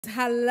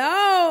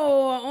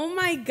Hello. Oh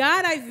my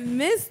God, I've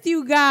missed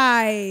you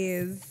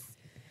guys.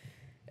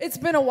 It's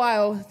been a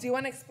while. Do you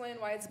want to explain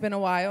why it's been a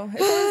while? We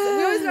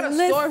always got a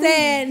story.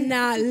 Listen,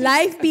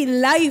 life be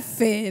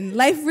lifing.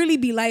 Life really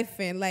be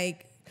lifing.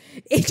 Like,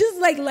 it's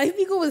just like life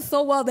be going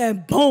so well,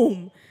 then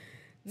boom.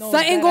 No,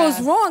 something goes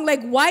wrong.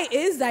 Like, why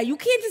is that? You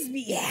can't just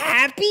be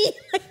happy.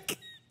 Like,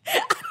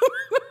 I don't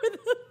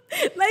remember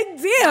like,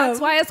 damn.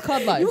 That's why it's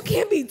called life. You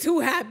can't be too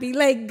happy.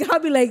 Like, God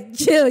be like,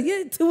 chill.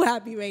 You're too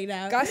happy right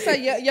now. God said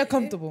you're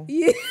comfortable.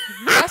 Yeah.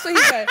 That's what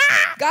he said.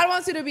 God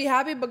wants you to be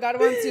happy, but God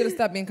wants you to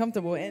stop being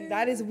comfortable. And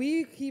that is,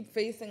 we keep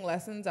facing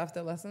lessons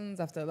after lessons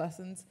after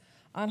lessons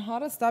on how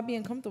to stop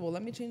being comfortable.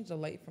 Let me change the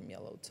light from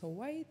yellow to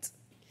white.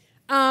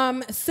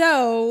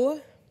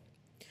 So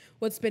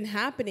what's been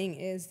happening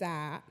is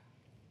that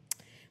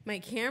my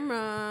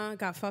camera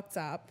got fucked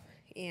up,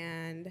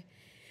 and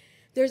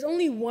there's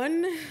only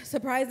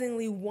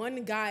surprisingly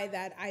one guy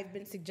that I've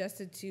been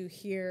suggested to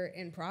here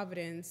in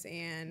Providence,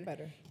 and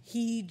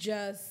he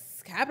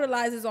just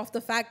capitalizes off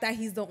the fact that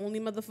he's the only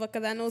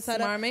motherfucker that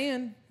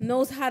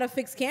knows how to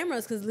fix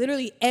cameras, because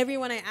literally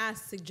everyone I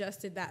asked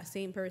suggested that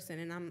same person,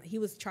 and he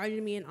was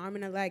charging me an arm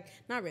and a leg.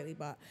 Not really,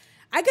 but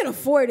I can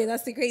afford it.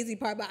 That's the crazy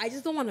part, but I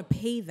just don't want to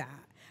pay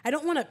that. I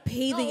don't want to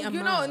pay the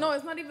amount. No,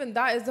 it's not even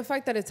that. It's the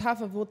fact that it's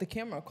half of what the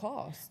camera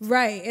costs.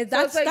 Right.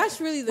 That's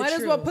really the truth. Might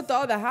as well put the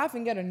other half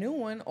and get a new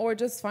one, or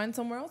just find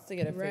somewhere else to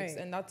get it fixed.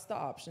 And that's the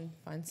option.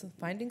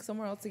 Finding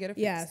somewhere else to get it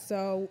fixed. Yeah,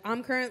 so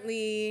I'm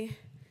currently,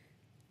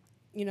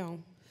 in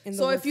the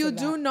So if you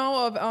do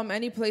know of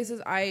any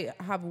places, I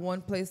have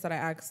one place that I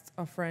asked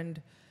a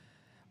friend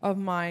of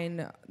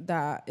mine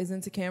that is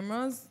into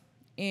cameras,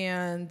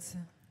 and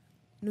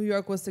New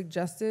York was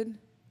suggested.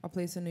 A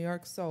place in New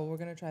York, so we're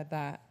gonna try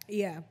that.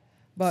 Yeah,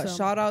 but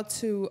shout out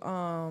to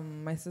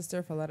my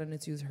sister for letting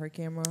us use her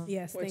camera.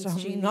 Yes, which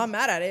thanks, I'm not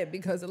mad at it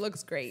because it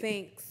looks great.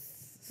 Thanks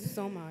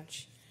so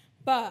much.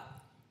 But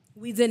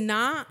we did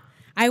not.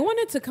 I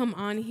wanted to come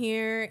on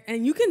here,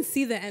 and you can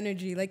see the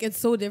energy. Like, it's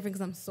so different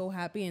because I'm so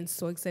happy and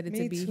so excited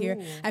to be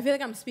here. I feel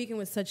like I'm speaking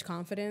with such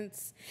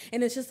confidence,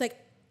 and it's just like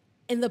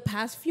in the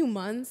past few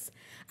months,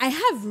 I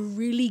have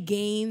really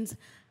gained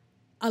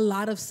a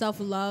lot of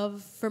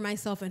self-love for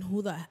myself and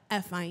who the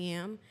F I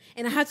am.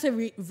 And I had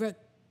to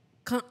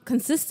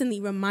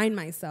consistently remind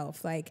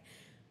myself, like,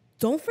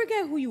 don't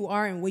forget who you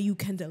are and what you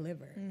can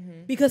deliver.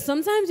 Mm-hmm. Because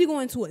sometimes you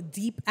go into a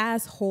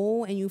deep-ass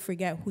hole and you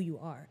forget who you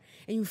are.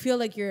 And you feel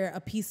like you're a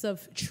piece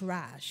of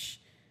trash.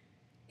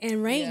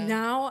 And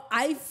now,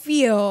 I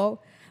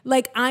feel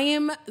like I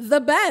am the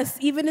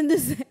best, even in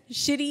this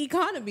shitty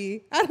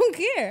economy. I don't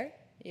care.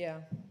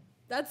 Yeah.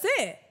 That's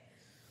it.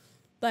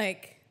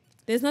 Like,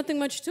 there's nothing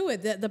much to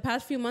it. The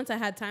past few months, I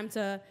had time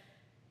to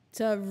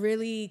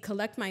really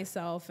collect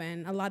myself,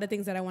 and a lot of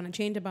things that I want to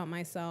change about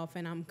myself,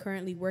 and I'm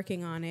currently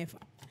working on it.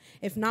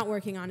 If not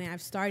working on it,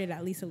 I've started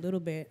at least a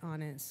little bit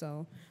on it.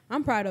 So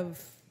I'm proud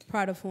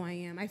of who I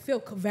am. I feel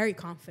very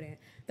confident.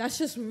 That's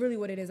just really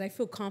what it is. I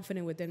feel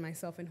confident within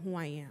myself and who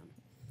I am.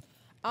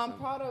 I'm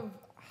proud of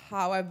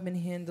how I've been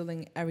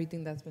handling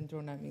everything that's been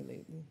thrown at me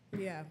lately.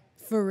 Yeah,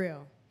 for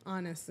real.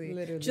 Honestly,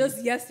 literally.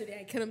 Just yesterday,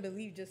 I couldn't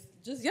believe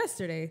just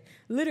yesterday.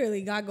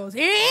 Literally, God goes,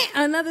 another thing,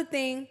 another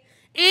thing.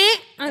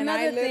 And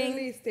I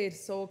literally stayed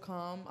so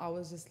calm. I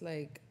was just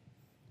like,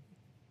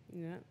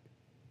 yeah.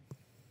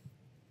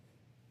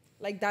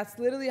 Like, that's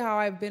literally how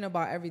I've been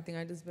about everything.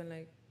 I just been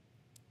like,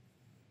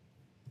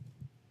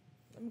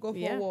 let me go for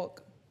a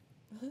walk.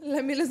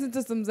 Let me listen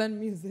to some Zen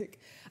music.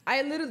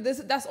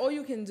 That's all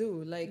you can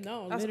do. Like,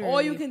 that's literally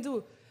all you can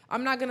do.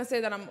 I'm not gonna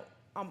say that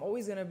I'm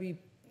always gonna be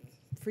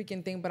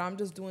freaking thing, but I'm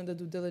just doing the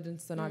due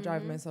diligence to not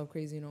drive myself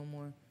crazy no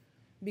more,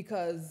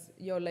 because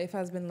your life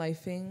has been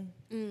lifing.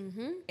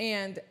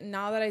 And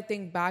now that I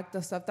think back,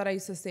 the stuff that I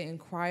used to sit and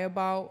cry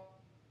about,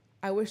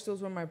 I wish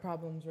those were my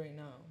problems right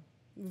now.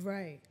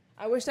 Right.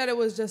 I wish that it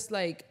was just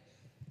like,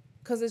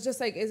 because it's just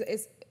like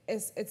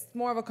it's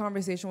more of a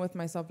conversation with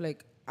myself,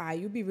 like,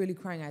 you be really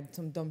crying at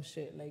some dumb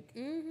shit, like,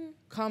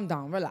 calm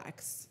down,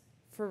 relax,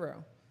 for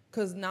real,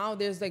 because now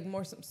there's like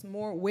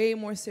way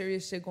more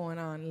serious shit going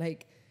on,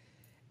 like.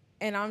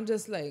 And I'm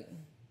just like,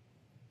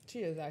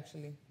 cheers,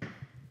 actually.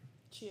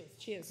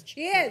 Cheers.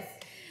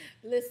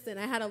 Listen,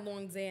 I had a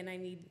long day and I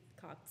need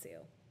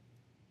cocktail.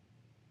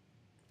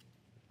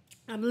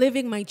 I'm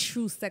living my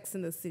true Sex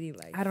in the City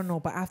life. I don't know,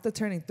 but after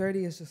turning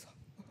 30, it's just,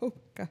 oh my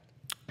God.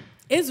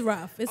 It's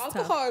rough. It's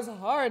Alcohol tough. is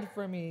hard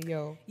for me,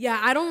 yo. Yeah,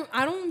 I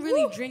don't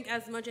really drink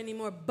as much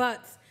anymore,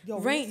 but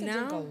right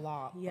now, drink a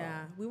lot,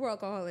 yeah, we were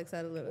alcoholics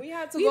at a little. We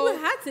had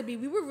to be.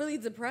 We were really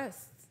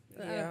depressed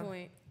at a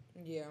point.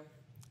 Yeah.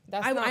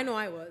 I know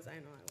I was.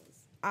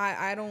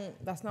 I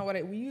don't. That's not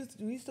what we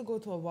used to go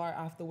to a bar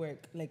after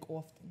work, like,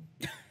 often.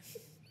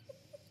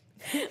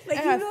 Like, the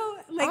guys.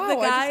 I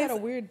just had a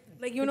weird,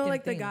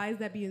 like, the guys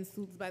that be in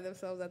suits by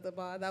themselves at the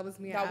bar. That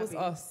was me. That was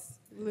us,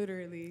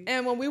 literally.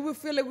 And when we would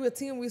feel like we were a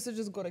team, we used to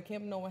just go to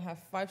Camp No and have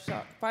 5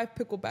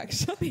 pickleback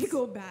shots.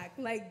 Pickleback,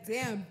 like,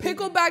 damn.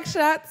 Pickleback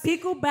shots.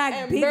 Pickleback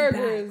and big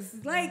burgers,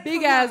 backs. Like,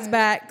 big ass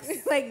backs.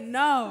 Like,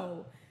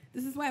 no.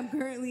 This is why I'm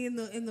currently in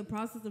the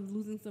process of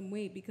losing some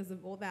weight because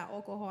of all that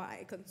alcohol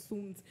I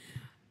consumed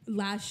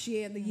last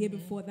year and the year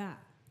before that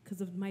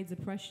because of my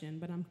depression.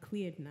 But I'm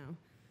cleared now.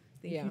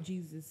 Thank you,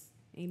 Jesus.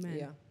 Amen.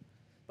 Yeah.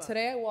 But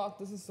today I walked.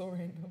 This is so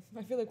random.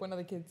 I feel like one of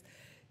the kids.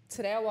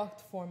 Today I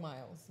walked 4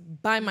 miles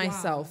by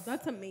myself. Wow,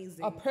 that's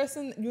amazing. A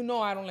person,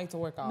 I don't like to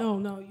work out.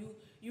 No,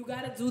 you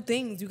gotta do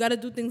things. You gotta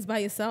do things by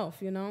yourself.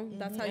 You know,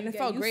 that's how. And it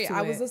felt great.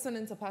 I was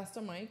listening to Pastor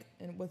Mike,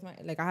 and with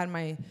I had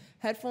my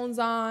headphones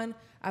on.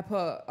 I put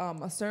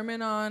a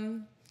sermon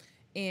on,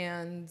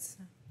 and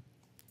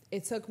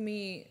it took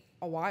me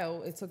a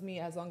while. It took me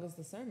as long as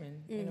the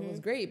sermon, and it was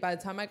great. By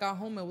the time I got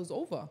home, it was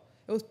over.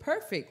 It was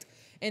perfect,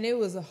 and it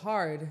was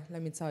hard.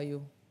 Let me tell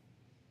you.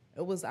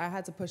 I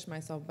had to push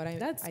myself, but I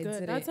did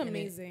it. That's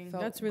amazing.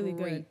 That's really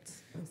good.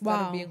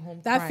 Wow. Being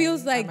home that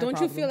feels like, don't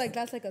you feel like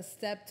that's like a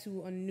step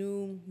to a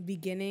new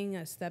beginning,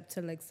 a step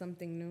to like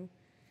something new?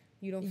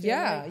 You don't feel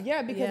like?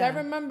 Yeah, because I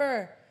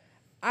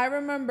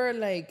remember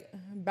like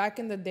back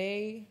in the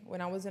day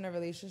when I was in a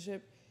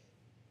relationship,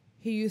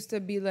 he used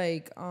to be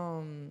like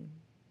come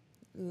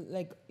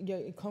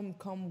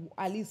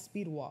at least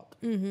speed walk.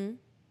 Mm-hmm.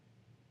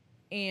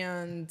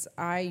 And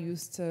I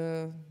used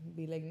to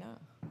be like, nah.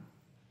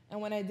 And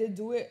when I did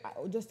do it,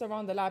 just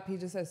around the lap, he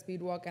just said speed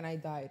walk, and I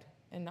died.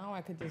 And now I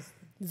could just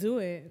do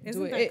it.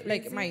 Isn't that crazy?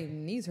 Like my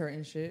knees hurt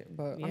and shit,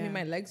 but I mean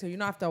my legs hurt.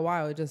 After a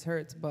while it just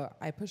hurts, but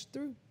I pushed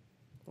through.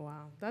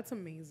 Wow, that's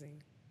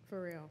amazing,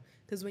 for real.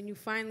 Because when you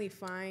finally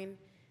find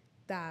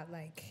that,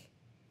 like,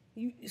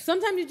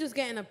 sometimes you just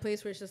get in a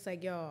place where it's just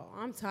like, yo,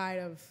 I'm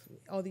tired of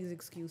all these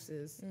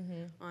excuses,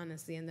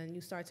 honestly, and then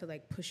you start to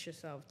like push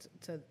yourself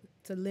to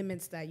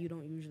limits that you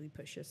don't usually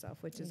push yourself,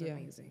 which is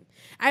amazing.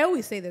 I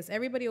always say this.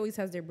 Everybody always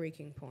has their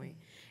breaking point.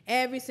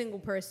 Every single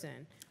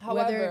person.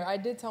 However, I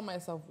did tell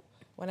myself,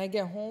 when I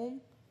get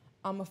home,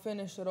 I'm going to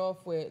finish it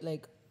off with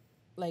like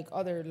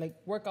other like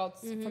workouts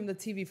from the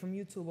TV, from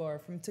YouTube or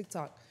from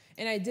TikTok.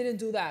 And I didn't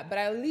do that. But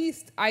at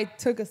least I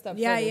took a step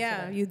further.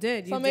 Yeah, you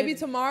did. So maybe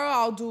tomorrow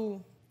I'll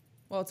do...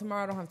 Well,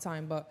 tomorrow I don't have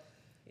time, but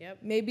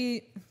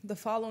maybe the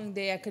following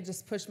day I could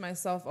just push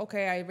myself.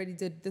 Okay, I already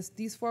did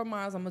these 4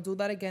 miles. I'm going to do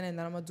that again, and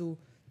then I'm going to do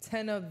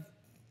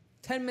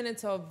 10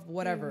 minutes of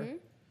whatever. Mm-hmm.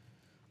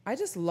 I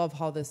just love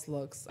how this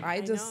looks.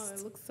 I know,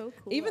 it looks so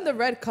cool. Even the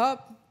red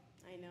cup.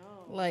 I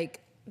know. Like,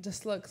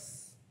 just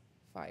looks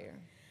fire.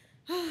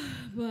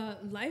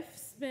 But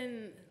life's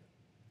been...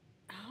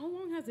 How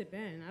long has it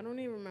been? I don't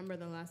even remember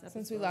the last episode.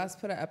 Since we last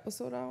put an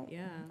episode out?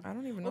 Yeah. I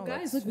don't even know. Well,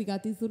 guys, look, we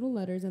got these little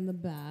letters in the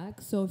back.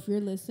 So if you're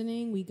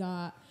listening,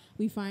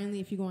 we finally,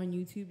 if you go on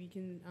YouTube, you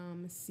can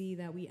see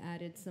that we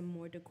added some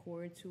more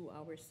decor to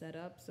our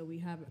setup. So we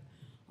have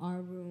our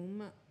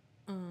room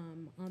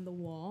on the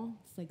wall.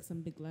 It's like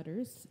some big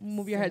letters.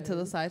 Move your head to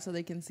the side so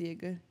they can see it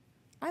good.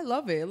 I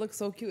love it. It looks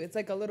so cute. It's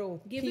like a little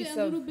Give it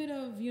a little bit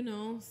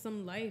of,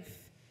 some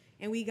life.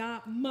 And we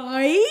got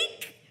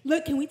Mike.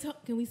 Look, can we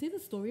say the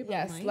story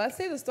about Mike? Yes, let's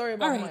say the story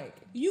about Mike.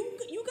 You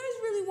guys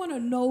really want to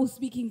know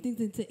speaking things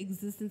into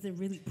existence and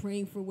really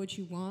praying for what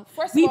you want?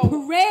 First of all,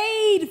 we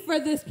prayed for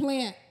this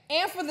plant.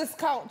 And for this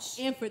couch.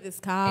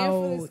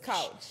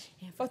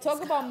 But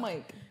talk about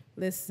Mike.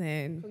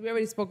 Listen. We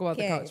already spoke about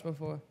the couch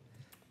before.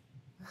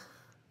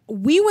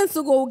 We went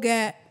to go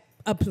get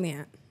a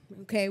plant.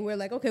 Okay, we're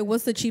like, okay,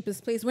 what's the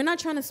cheapest place? We're not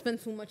trying to spend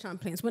too much on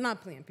plants. We're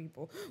not plant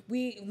people.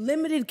 We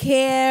limited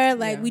care.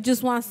 We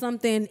just want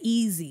something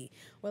easy.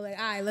 We're like,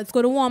 all right, let's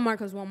go to Walmart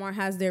because Walmart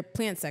has their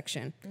plant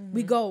section. Mm-hmm.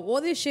 We go. All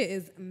this shit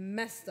is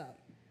messed up.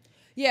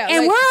 Yeah,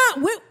 and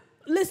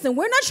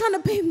we're not trying to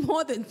pay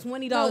more than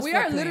 $20. No, we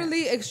are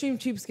literally extreme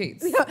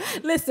cheapskates.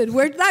 Listen,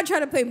 we're not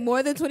trying to pay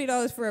more than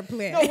 $20 for a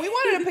plant. No, we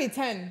wanted to pay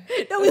 10.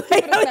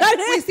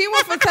 We seen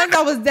one for 10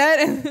 that was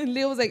dead, and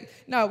Leo was like,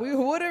 "No,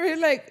 whatever.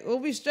 Like, we'll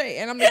be straight."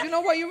 And I'm like, "You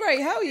know what? You're right.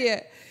 Hell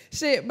yeah,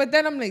 shit." But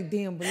then I'm like,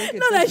 "Damn, but look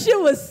at that shit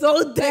was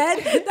so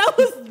dead. That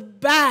was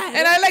bad."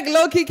 And I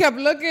low key kept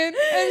looking,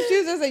 and she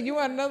was just like, "You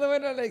want another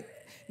one?" I'm like,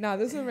 "Nah,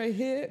 this one right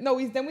here." No,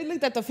 then we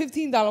looked at the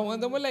 $15 one.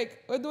 Then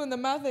we're doing the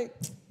math like.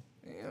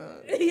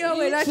 Yo,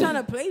 we're not trying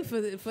to play for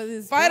this.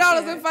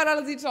 $5 and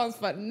 $5 each sounds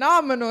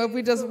phenomenal if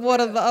we just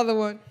water the other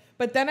one.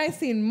 But then I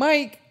seen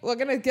Mike. We're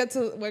gonna get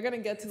to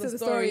the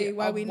story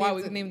why we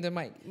named him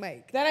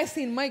Mike. Then I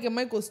seen Mike, and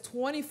Mike was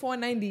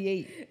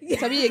 $24.98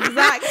 to be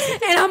exact.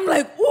 And I'm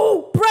like,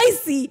 ooh,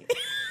 pricey.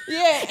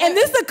 Yeah, and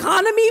this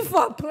economy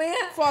for a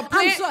plant,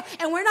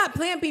 and we're not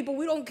plant people.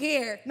 We don't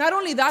care. Not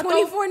only that,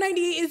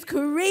 $24.98 is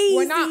crazy.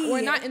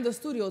 We're not in the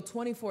studio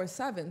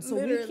 24/7, so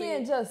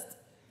literally.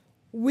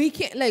 We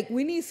can't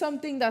we need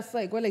something that's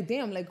like, we're like,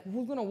 damn, like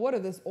who's gonna water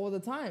this all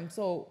the time?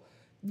 So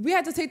we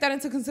had to take that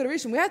into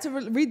consideration. We had to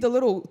read the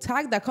little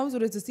tag that comes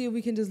with it to see if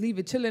we can just leave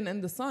it chilling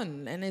in the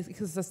sun and it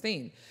can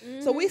sustain.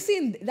 Mm-hmm. So we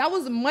seen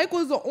Mike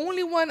was the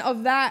only one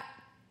of that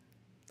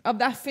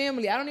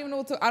family. I don't even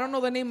know I don't know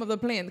the name of the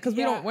plant because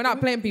we're not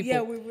plant people.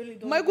 Yeah, we really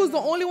don't. Mike was the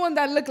only one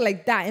that looked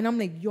like that, and I'm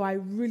like, yo, I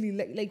really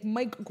like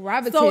Mike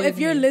gravitated. So if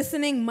you're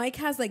listening, Mike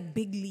has like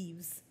big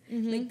leaves,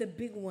 like the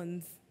big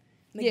ones.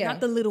 Not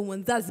the little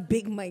ones. That's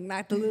Big Mike,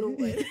 not the little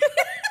one.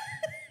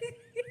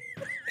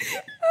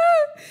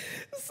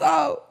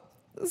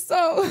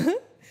 So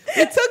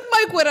we took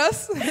Mike with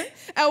us,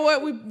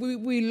 and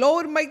we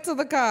lowered Mike to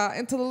the car,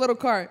 into the little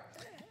cart,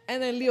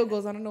 and then Leo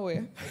goes, I don't know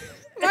where.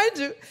 Mind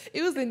you,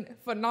 it was in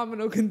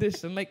phenomenal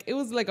condition. Like, it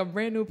was like a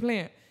brand new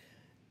plant.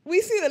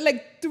 We see that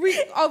like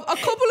a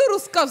couple little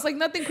scuffs, like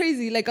nothing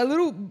crazy, like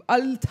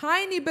a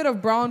tiny bit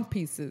of brown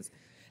pieces,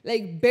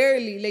 like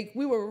barely, like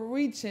we were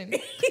reaching.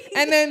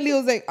 And then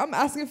Leo's like, I'm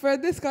asking for a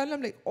discount. And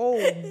I'm like, oh,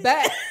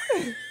 bet.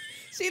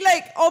 She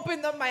like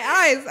opened up my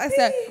eyes. I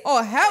said,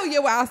 oh, hell yeah,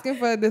 we're asking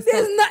for a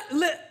discount.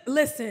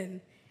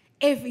 Listen,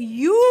 if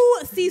you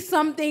see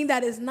something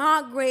that is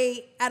not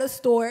great at a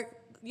store,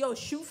 yo,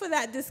 shoot for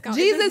that discount.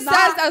 Jesus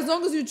says, as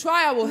long as you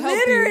try, I will help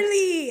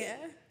you.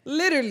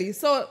 Literally.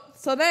 So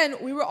then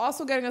we were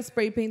also getting a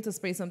spray paint to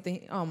spray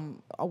something,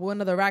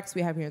 one of the racks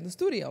we have here in the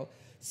studio.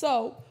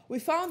 So we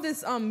found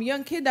this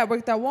young kid that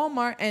worked at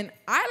Walmart, and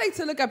I like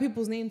to look at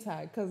people's name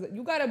tag because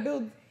you gotta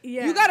build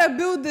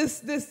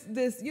this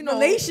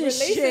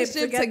relationship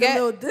to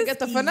get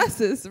the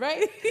finesses,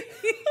 right?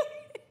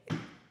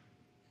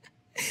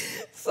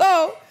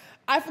 So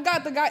I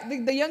forgot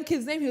the young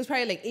kid's name. He was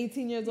probably like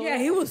 18 years old. Yeah,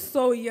 he was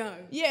so young.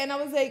 Yeah, and I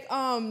was like,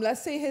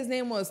 let's say his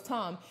name was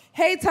Tom.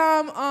 Hey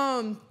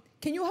Tom,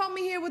 can you help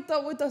me here with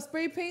the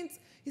spray paints?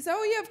 He said,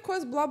 oh yeah, of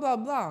course, blah, blah,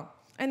 blah.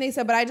 And they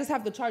said, but I just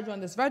have to charge you on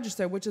this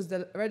register, which is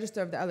the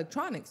register of the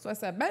electronics. So I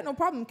said, bet, no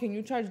problem. Can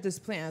you charge this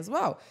plant as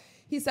well?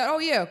 He said, oh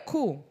yeah,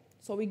 cool.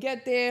 So we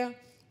get there,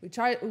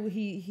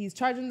 he's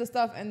charging the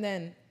stuff, and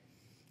then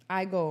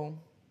I go,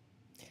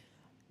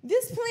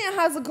 this plant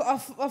has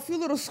a few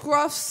little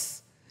scruffs.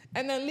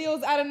 And then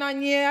Leo's adding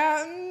on,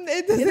 yeah,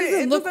 it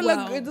doesn't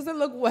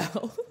look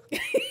well.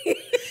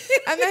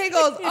 And then he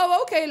goes,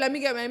 oh, okay, let me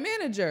get my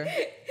manager.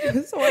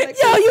 So we're like,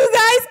 yo, you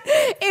guys,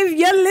 if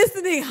you're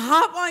listening,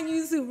 hop on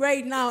YouTube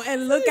right now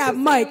and look at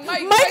Mike.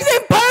 Mike's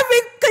in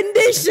perfect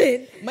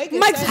condition.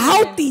 Mike's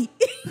healthy.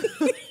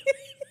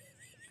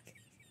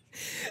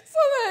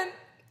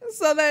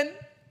 So then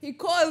he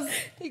goes,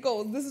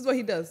 this is what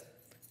he does.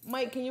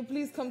 Mike, can you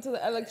please come to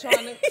the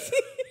electronics?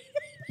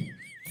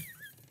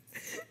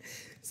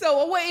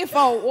 So we're waiting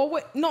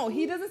for, no,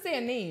 he doesn't say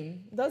a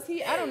name. Does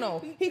he? I don't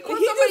know. He calls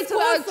somebody to the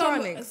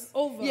electronics.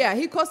 Yeah,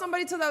 he calls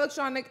somebody to the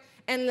electronic,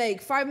 and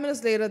like 5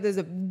 minutes later, there's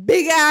a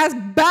big-ass,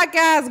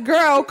 back-ass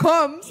girl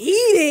comes.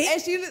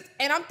 Eating.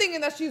 And I'm thinking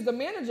that she's the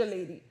manager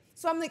lady.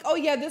 So I'm like, oh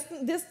yeah, this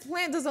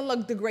plant doesn't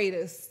look the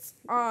greatest.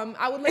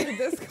 I would like a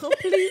discount,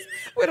 please,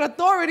 with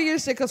authority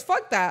and shit, because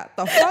fuck that.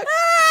 The fuck?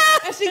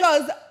 And she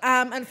goes,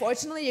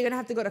 unfortunately, you're going to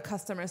have to go to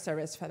customer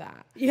service for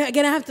that. You're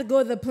going to have to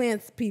go to the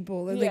plants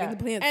people. Yeah. Like the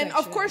plant and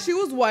section. Of course, she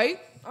was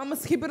white. I'm going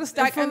to keep it a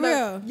stack. And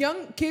the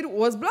young kid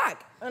was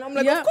black. And I'm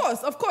like,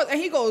 of course.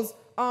 And he goes,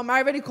 I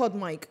already called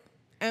Mike.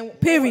 And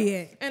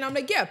period. And I'm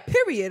like, yeah,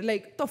 period.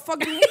 Like, the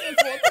fuck you waiting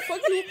for? The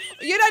fuck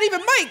you're not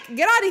even Mike.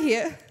 Get out of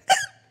here.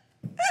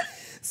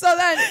 So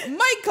then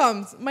Mike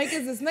comes. Mike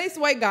is this nice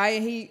white guy,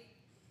 and he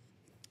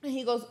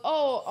goes,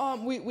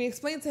 we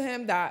explained to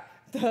him that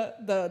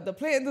the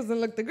plant doesn't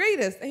look the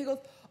greatest, and he goes,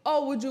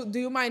 oh, do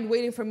you mind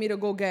waiting for me to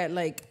go get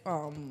like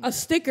a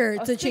sticker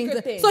to change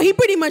the thing. So he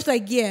pretty much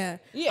like, yeah,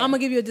 I'm gonna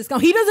give you a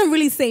discount. He doesn't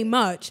really say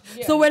much,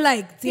 so we're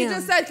like, damn. He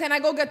just said, can I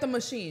go get the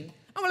machine?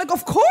 I'm like,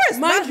 of course,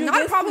 not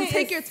a problem.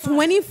 Take your time.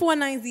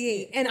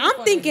 $24.98, and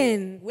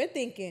we're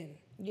thinking.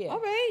 Yeah.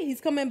 All right,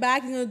 he's coming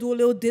back. He's gonna do a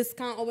little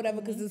discount or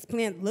whatever because this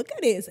plant, look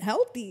at it, it's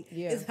healthy.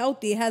 Yeah. It's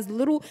healthy. It has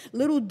little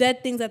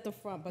dead things at the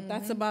front, but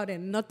that's about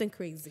it. Nothing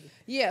crazy.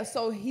 Yeah.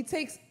 So he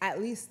takes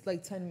at least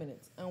like 10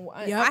 minutes, and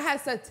I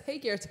had said,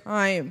 take your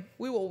time.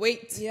 We will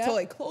wait till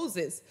it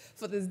closes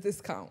for this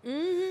discount.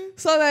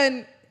 So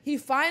then he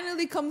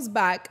finally comes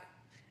back,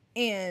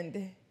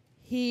 and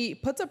he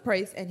puts a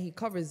price and he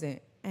covers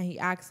it, and he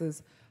asks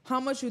us, how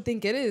much you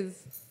think it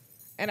is?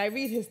 And I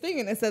read his thing,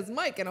 and it says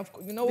Mike. And of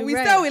course, you know what we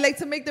like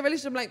to make the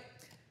relationship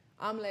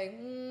I'm like,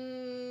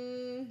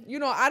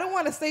 I don't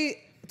want to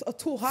say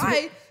too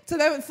high to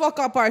then fuck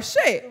up our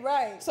shit.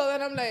 Right. So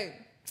then I'm like,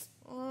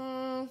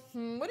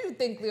 what do you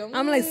think, Leo?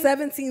 I'm like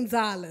 $17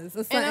 or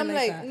something. And I'm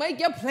like that.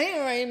 Mike, you're playing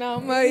right now,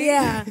 Mike.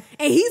 Yeah.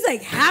 And he's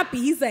like happy.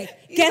 He's like,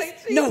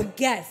 guess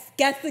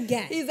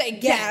again. He's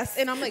like, guess.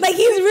 And I'm like,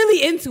 he's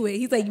really into it.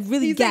 He's like,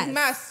 really guess. He's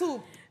like, my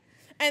soup.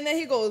 And then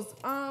he goes,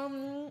 I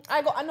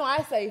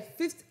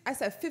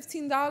said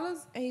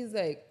 $15, and he's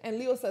like, and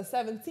Leo says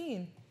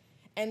 17,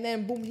 and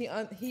then boom,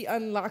 he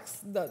unlocks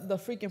the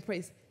freaking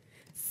price.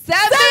 $7, $7,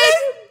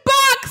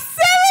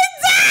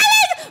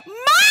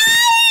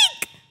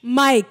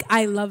 Mike,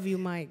 I love you,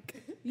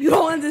 Mike. You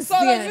don't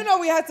understand. So then,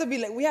 we had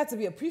to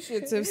be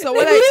appreciative. So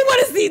we didn't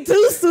want to see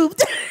two soup.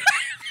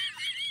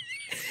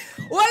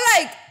 We're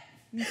like,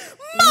 Mike,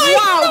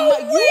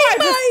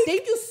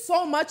 thank you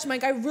so much,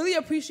 Mike. I really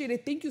appreciate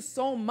it. Thank you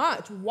so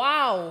much.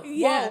 Wow.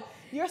 Yeah.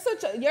 Wow.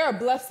 You're a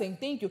blessing.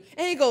 Thank you.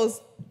 And he goes,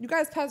 you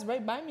guys passed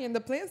right by me in the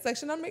plant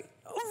section. I'm like,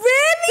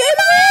 really,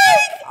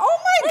 Mike? Oh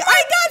my God.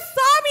 I got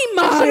sorry,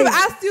 Mike. I should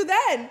have asked you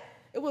then.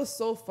 It was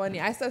so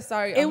funny. I said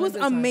sorry. It was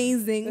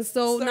amazing.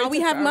 So now we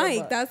have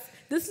Mike.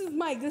 This is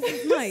Mike.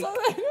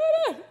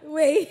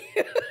 Wait.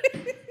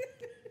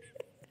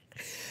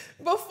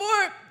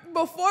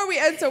 before we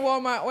enter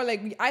Walmart, or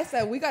like I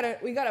said, we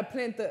gotta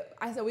plant the.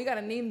 I said we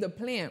gotta name the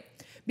plant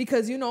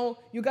because you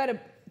gotta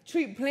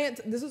treat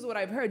plants. This is what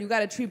I've heard. You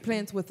gotta treat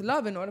plants with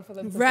love in order for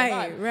them to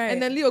survive. Right.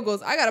 And then Leo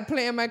goes, I got a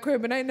plant in my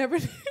crib, and I never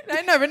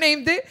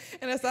named it.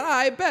 And I said,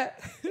 I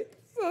bet.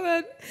 So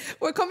then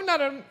we're coming out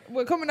of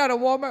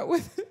Walmart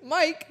with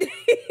Mike,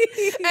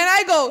 and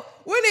I go,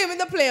 we're naming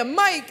the plant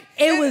Mike.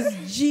 It was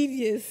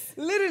genius,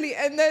 literally.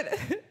 And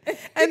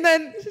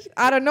then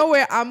out of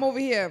nowhere, I'm over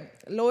here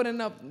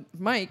loading up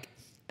Mike,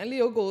 and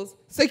Leo goes,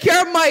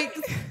 secure Mike.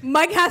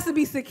 Mike has to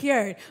be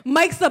secured.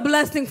 Mike's a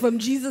blessing from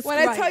Jesus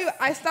Christ. When I tell you,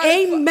 I started.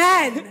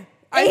 Amen.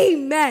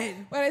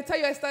 Amen. When I tell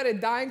you, I started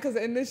dying because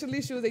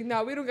initially she was like,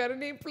 "No, we don't gotta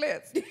name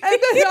plants," and then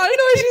I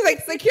know she's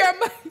like, secure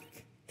Mike.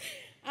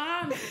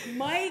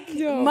 Mike,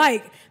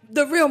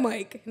 the real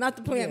Mike, not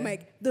the plant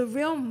Mike, the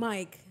real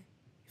Mike.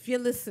 If you're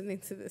listening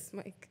to this,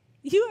 Mike,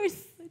 you are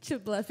such a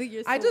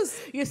blessing.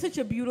 You're such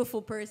a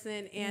beautiful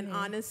person, and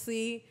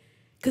honestly,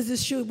 because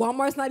it's true,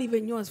 Walmart's not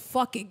even yours.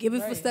 Fuck it, give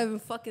it for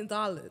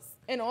 $7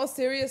 In all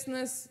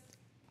seriousness,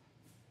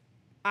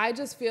 I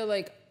just feel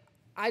like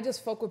I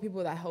just fuck with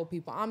people that help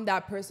people. I'm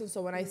that person,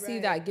 so when I see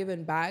that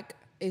giving back,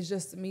 it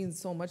just means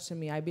so much to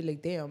me. I'd be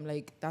like, damn,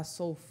 like, that's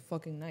so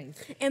fucking nice.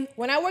 And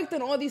when I worked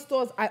in all these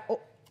stores, I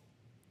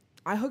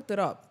hooked it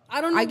up.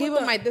 I don't know. I gave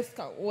her my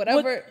discount,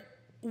 whatever.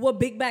 What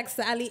Big Bag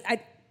Sally,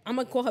 I'm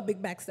going to call her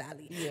Big Bag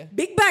Sally. Yeah.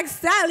 Big Bag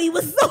Sally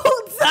was so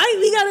tight.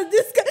 We got a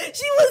discount.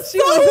 She was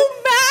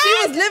mad.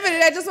 She was living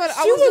it.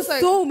 I was just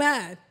so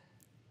mad.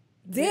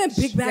 Damn,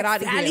 Big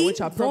Bag Sally.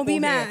 Don't be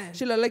mad.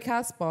 She looked like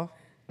Casper.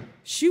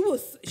 She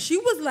was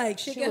like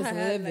shaking her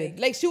head.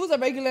 Like she was a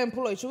regular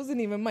employee. She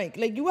wasn't even Mike.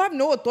 Like, you have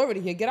no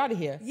authority here. Get out of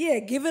here. Yeah,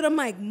 give it a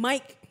Mike.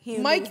 Mike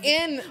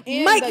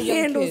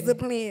handles the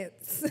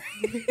plants.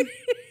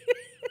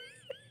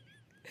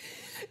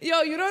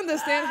 Yo, you don't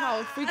understand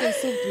how freaking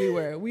souped we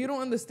were. We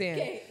don't understand.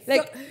 Okay,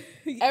 like,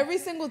 every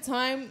single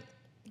time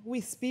we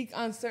speak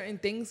on certain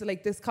things,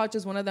 like this couch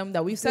is one of them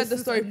that we've said the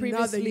story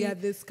previously. Yeah,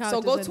 this couch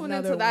so go tune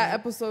into that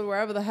episode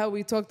wherever the hell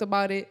we talked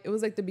about it. It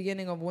was like the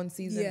beginning of one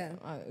season. Yeah.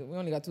 We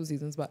only got 2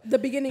 seasons, but the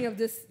beginning of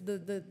this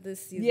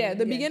season. Yeah,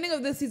 the beginning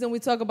of this season, we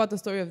talk about the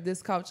story of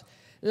this couch.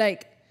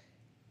 Like,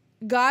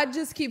 God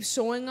just keeps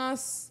showing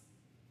us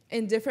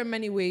in different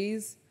many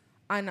ways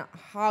on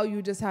how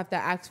you just have to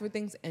ask for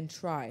things and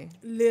try.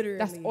 Literally.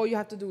 That's all you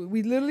have to do.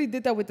 We literally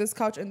did that with this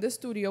couch in this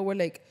studio. We're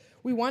like,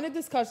 we wanted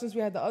this couch since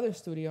we had the other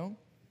studio.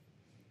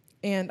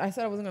 And I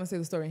said I wasn't going to say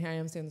the story. Here I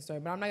am saying the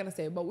story, but I'm not going to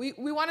say it. But we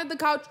wanted the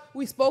couch.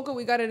 We spoke it.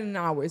 We got it in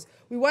hours.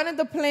 We wanted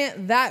the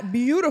plant, that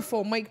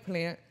beautiful Mike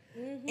plant.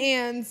 Mm-hmm.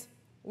 And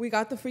we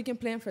got the freaking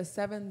plant for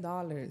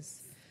 $7.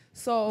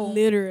 So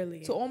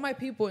literally. To all my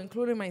people,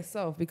 including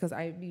myself, because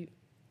I be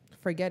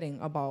forgetting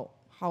about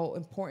how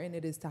important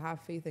it is to have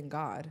faith in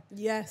God.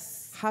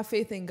 Yes. Have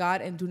faith in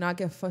God and do not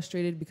get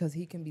frustrated because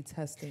he can be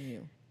testing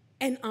you.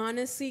 And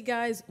honestly,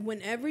 guys,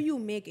 whenever you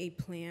make a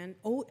plan,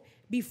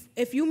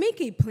 if you make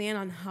a plan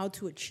on how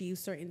to achieve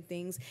certain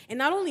things, and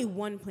not only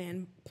one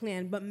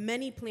plan, but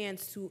many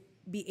plans to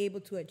be able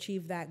to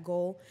achieve that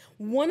goal,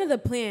 one of the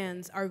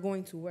plans are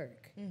going to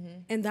work. Mm-hmm.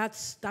 And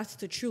that's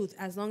the truth,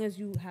 as long as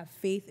you have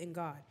faith in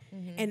God.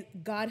 Mm-hmm. And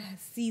God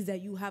sees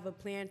that you have a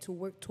plan to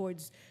work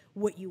towards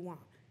what you want.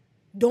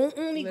 Don't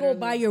only go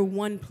by your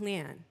one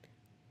plan.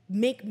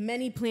 Make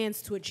many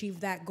plans to achieve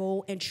that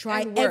goal and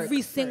try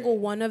every single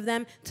one of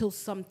them till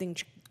something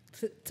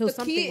works.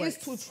 The key is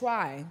to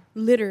try.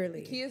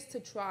 Literally. The key is to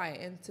try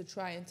and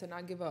to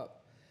not give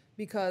up.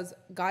 Because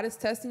God is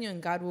testing you and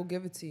God will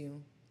give it to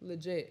you.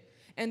 Legit.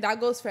 And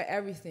that goes for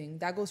everything.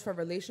 That goes for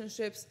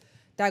relationships.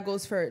 That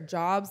goes for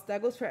jobs.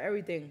 That goes for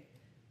everything.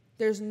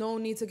 There's no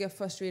need to get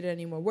frustrated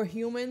anymore. We're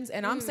humans.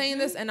 And I'm saying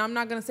this, and I'm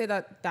not going to say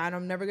that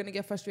I'm never going to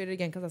get frustrated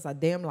again, because that's a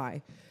damn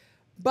lie.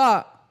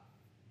 But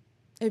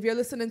if you're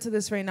listening to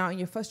this right now and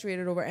you're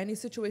frustrated over any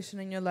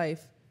situation in your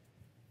life,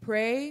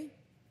 pray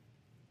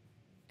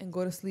and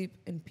go to sleep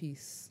in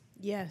peace.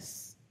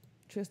 Yes.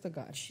 Cheers to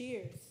God.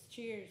 Cheers.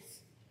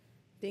 Cheers.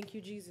 Thank you,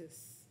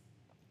 Jesus.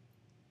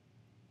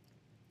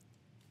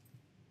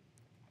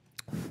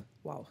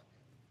 Wow.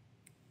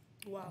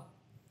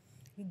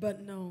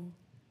 But no,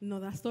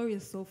 that story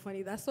is so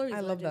funny. That story is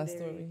legendary. I love that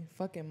story.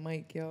 Fucking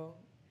Mike, yo.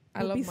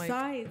 I love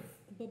Mike.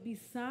 But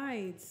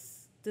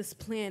besides this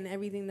plan,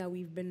 everything that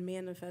we've been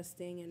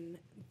manifesting and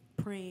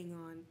praying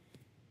on,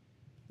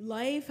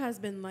 life has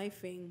been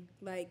lifing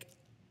like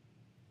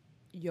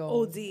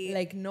OD.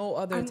 Like no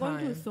other time. I'm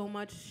going through so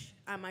much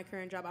at my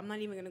current job. I'm not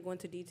even going to go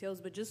into details,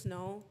 but just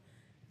know,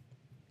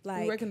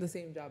 like, we work in the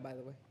same job, by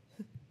the way.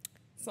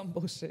 Some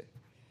bullshit.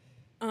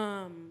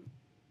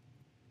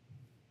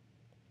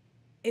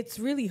 It's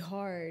really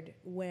hard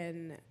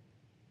when,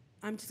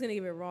 I'm just gonna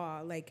give it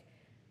raw, like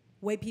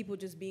white people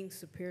just being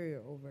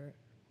superior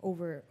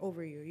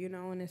over you, you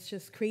know, and it's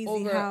just crazy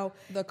over how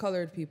the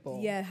colored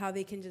people, how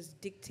they can just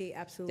dictate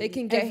absolutely. They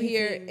can get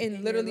here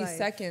in literally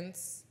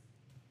seconds.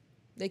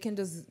 They can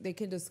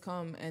just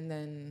come and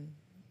then,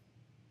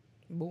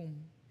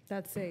 boom.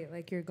 That's it.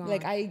 Like, you're gone.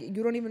 Like,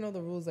 you don't even know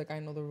the rules. Like, I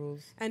know the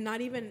rules. And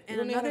not even, and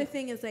another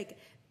thing is, like,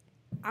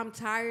 I'm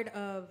tired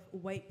of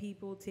white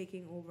people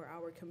taking over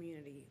our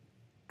community.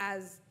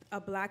 As a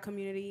Black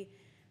community,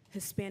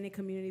 Hispanic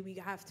community, we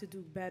have to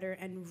do better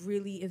and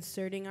really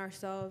inserting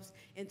ourselves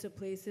into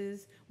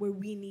places where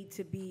we need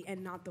to be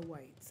and not the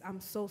whites. I'm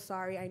so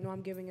sorry. I know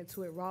I'm giving it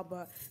to it raw,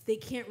 but they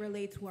can't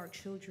relate to our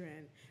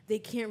children. They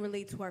can't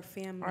relate to our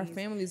families. Our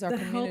families, our the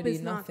community, help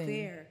is nothing. Not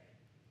there.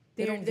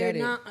 They don't get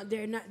it.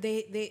 They're not.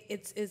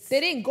 It's. They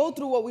didn't go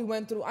through what we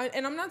went through,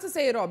 and I'm not to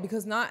say it all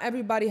because not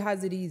everybody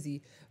has it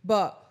easy,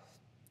 but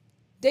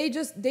they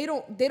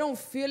don't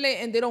feel it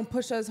and they don't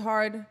push us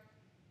hard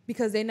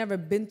because they never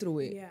been through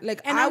it. Yeah.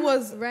 Like, and I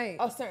was right.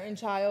 a certain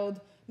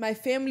child. My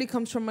family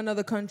comes from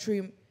another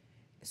country,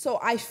 so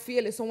I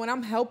feel it. So when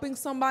I'm helping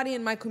somebody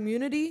in my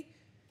community,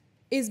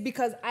 it's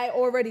because I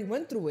already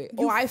went through it,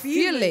 or I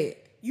feel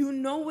it. You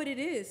know what it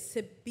is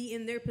to be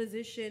in their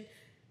position.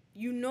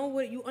 You know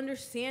what, you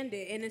understand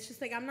it. And it's just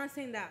like, I'm not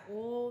saying that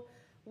all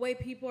white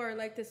people are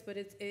like this, but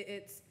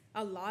it's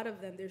a lot of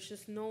them. There's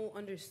just no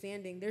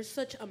understanding. There's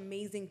such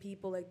amazing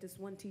people, like this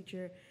one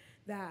teacher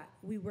that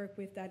we work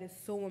with that is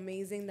so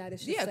amazing that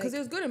it's just because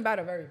there's good and bad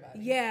of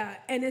everybody. Yeah,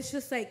 and it's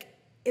just like,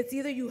 it's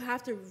either you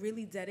have to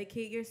really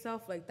dedicate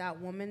yourself like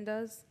that woman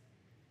does.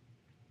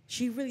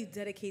 She really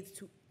dedicates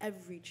to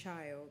every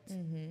child.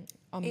 Mm-hmm.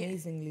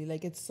 Amazingly.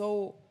 Like, it's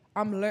so,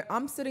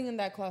 I'm sitting in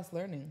that class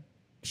learning.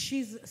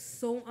 She's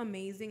so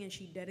amazing, and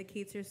she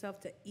dedicates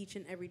herself to each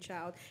and every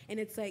child.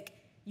 And it's like,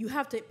 you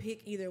have to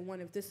pick either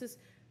one.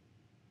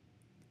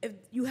 If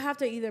you have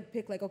to either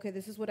pick, like, okay,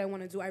 this is what I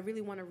want to do. I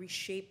really want to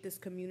reshape this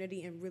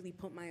community and really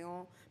put my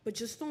all. But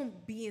just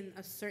don't be in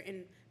a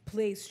certain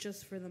place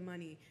just for the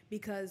money,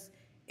 because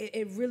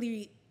it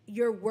really,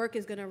 your work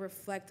is going to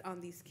reflect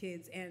on these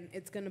kids, and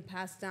it's going to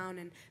pass down,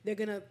 and they're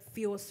going to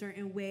feel a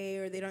certain way,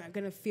 or they're not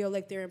going to feel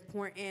like they're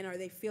important, or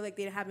they feel like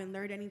they haven't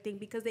learned anything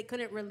because they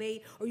couldn't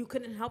relate, or you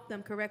couldn't help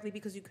them correctly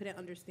because you couldn't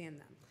understand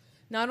them.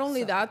 Not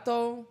only that,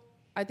 though,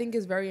 I think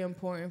it's very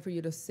important for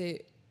you to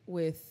sit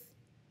with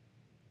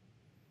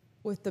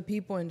the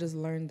people and just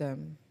learn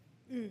them.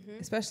 Mm-hmm.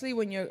 Especially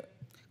when you're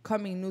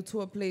coming new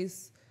to a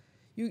place.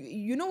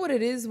 You know what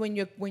it is when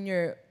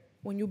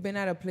you've been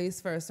at a place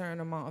for a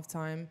certain amount of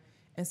time,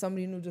 and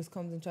somebody new just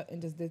comes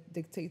and just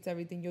dictates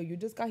everything. Yo, you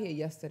just got here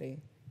yesterday.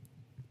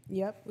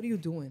 Yep. What are you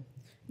doing?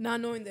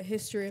 Not knowing the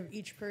history of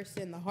each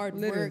person, the hard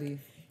work,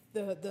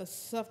 the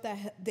stuff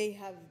that they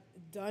have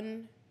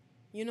done.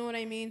 You know what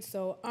I mean?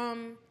 So,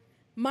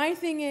 my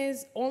thing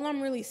is, all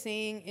I'm really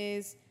saying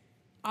is,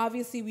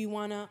 obviously we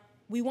wanna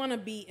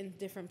be in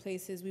different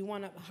places. We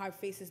want our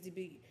faces to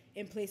be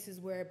in places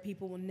where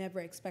people will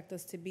never expect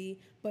us to be.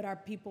 But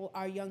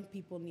our young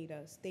people need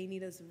us. They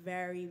need us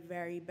very,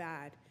 very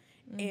bad.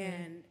 Mm-hmm.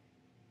 And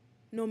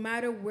no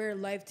matter where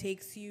life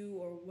takes you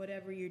or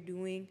whatever you're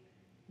doing,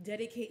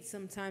 dedicate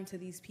some time to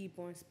these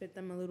people and spit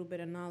them a little bit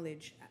of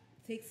knowledge.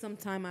 Take some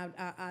time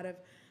out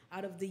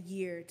of the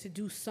year to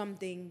do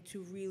something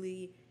to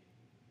really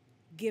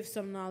give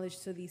some knowledge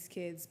to these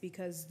kids,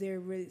 because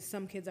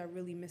some kids are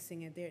really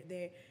missing it.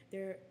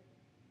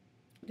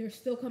 They're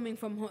still coming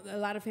from a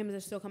lot of families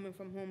are still coming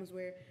from homes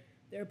where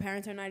their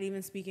parents are not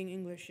even speaking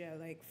English yet.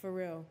 Like, for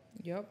real.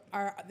 Yep.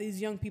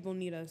 These young people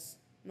need us.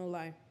 No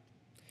lie.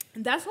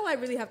 And that's all I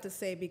really have to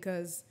say,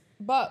 because.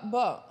 But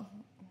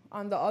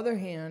on the other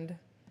hand,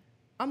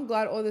 I'm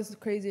glad all this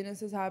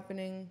craziness is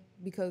happening,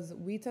 because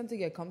we tend to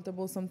get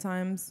comfortable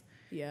sometimes.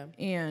 Yeah.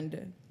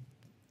 And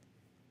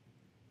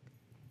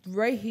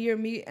right here,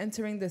 me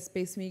entering the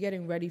space, me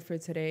getting ready for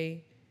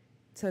today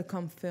to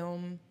come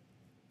film,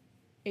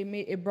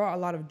 it brought a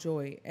lot of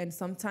joy. And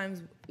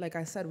sometimes, like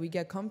I said, we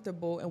get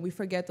comfortable and we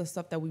forget the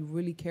stuff that we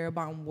really care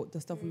about and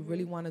the stuff we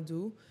really want to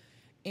do.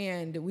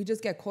 And we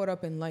just get caught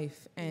up in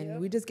life, and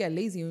we just get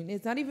lazy. And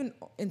it's not even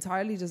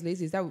entirely just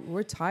lazy. It's that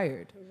we're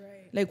tired.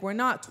 Right. Like, we're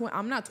not,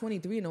 I'm not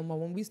 23 no more.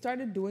 When we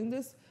started doing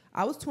this,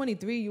 I was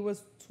 23, you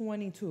was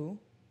 22.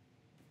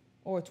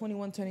 Or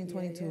 21, turning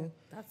 22. Yeah.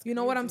 That's you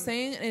know crazy. What I'm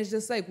saying? And it's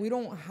just like, we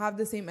don't have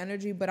the same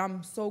energy, but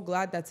I'm so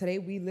glad that today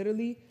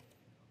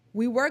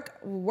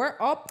we're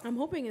up. I'm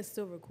hoping it's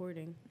still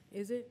recording.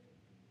 Is it?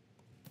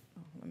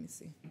 Oh, let me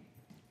see.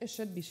 It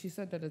should be. She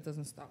said that it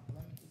doesn't stop.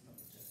 Let me just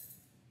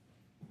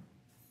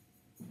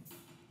double check.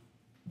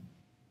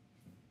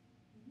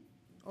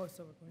 Oh, it's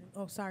still recording.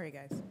 Oh, sorry,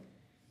 guys.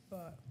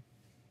 But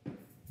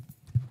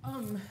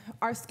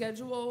our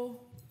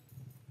schedule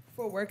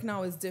for work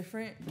now is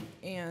different,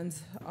 and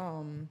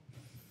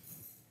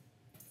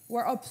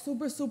we're up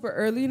super, super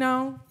early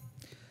now.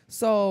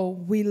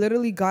 So we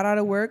literally got out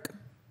of work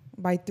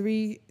by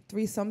 3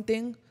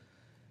 something.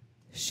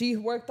 She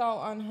worked out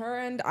on her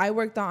end. I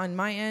worked out on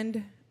my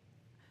end.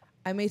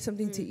 I made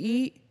something to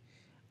eat.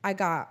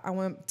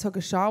 Took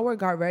a shower,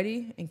 got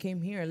ready, and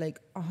came here. Like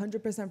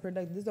 100%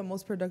 productive. This is the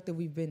most productive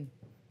we've been.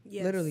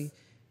 Yes. Literally.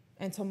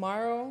 And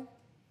tomorrow,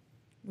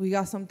 we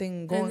got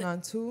something going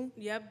on too.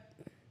 Yep.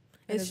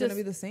 And it's going to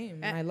be the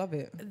same. And I love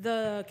it.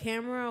 The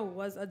camera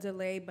was a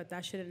delay, but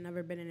that should have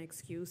never been an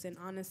excuse. And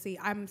honestly,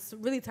 I'm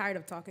really tired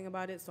of talking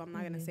about it, so I'm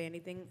not going to say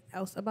anything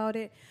else about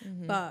it.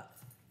 But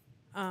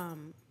I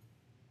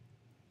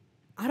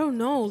don't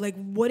know. Like,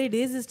 what it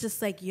is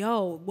just like,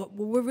 yo, what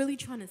we're really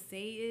trying to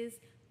say is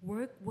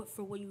work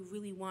for what you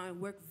really want and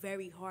work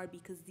very hard,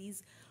 because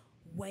these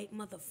white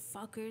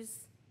motherfuckers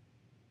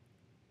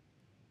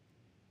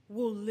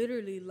will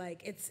literally,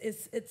 like,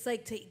 it's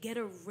like to get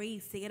a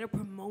raise, to get a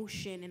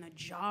promotion and a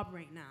job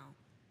right now.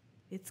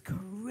 It's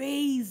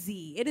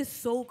crazy. It is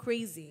so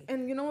crazy.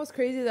 And you know what's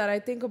crazy that I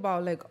think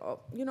about, like,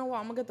 oh, you know what,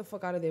 I'm gonna get the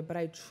fuck out of there, but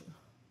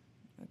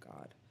my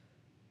God,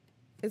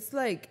 it's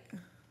like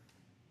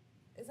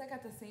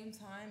at the same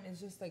time, it's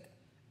just like,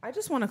 I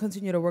just want to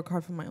continue to work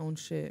hard for my own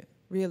shit,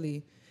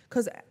 really,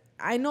 because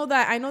I know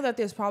that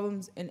there's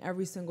problems in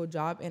every single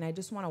job, and I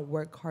just want to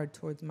work hard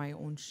towards my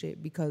own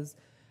shit, because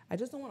I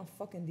just don't want to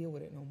fucking deal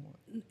with it no more.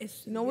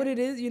 You know what it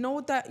is? You know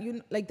what that,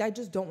 I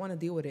just don't want to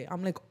deal with it.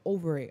 I'm like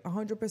over it,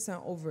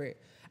 100% over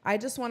it. I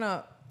just want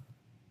to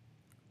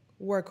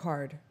work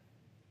hard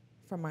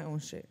for my own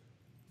shit.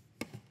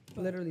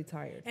 Literally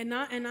tired. And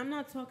I'm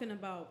not talking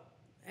about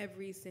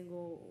every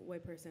single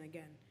white person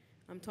again.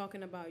 I'm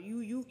talking about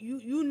you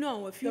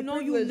know, if you know,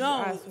 you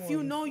know, if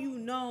you know, you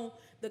know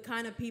the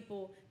kind of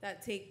people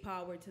that take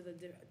power to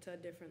a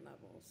different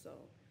level. So,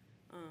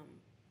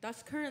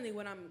 that's currently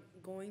what I'm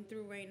going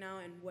through right now,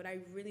 and what I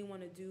really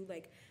want to do.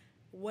 Like,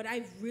 what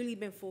I've really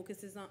been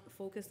focused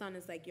on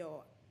is like,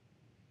 yo,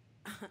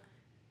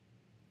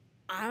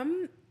 I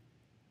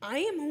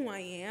am who I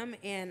am,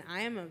 and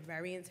I am a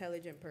very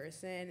intelligent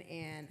person,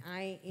 and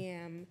I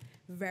am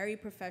very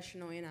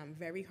professional, and I'm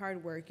very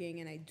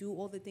hardworking, and I do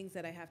all the things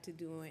that I have to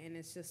do, and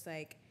it's just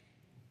like,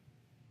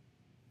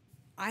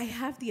 I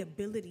have the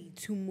ability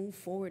to move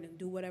forward and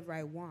do whatever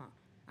I want.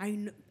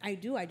 I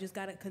do. I just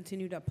got to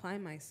continue to apply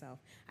myself.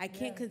 I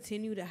can't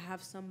continue to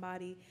have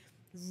somebody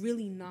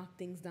really knock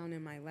things down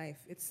in my life.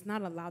 It's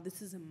not allowed.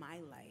 This isn't my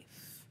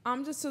life.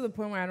 I'm just to the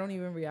point where I don't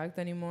even react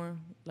anymore.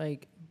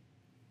 Like,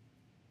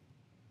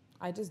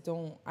 I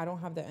don't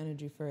have the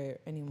energy for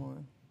it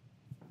anymore.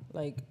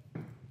 Like,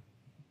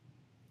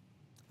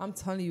 I'm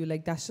telling you,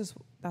 like, that's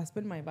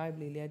been my vibe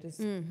lately. I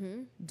just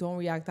don't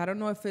react. I don't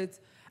know if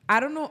it's,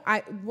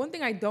 one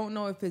thing I don't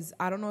know if it's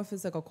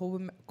like a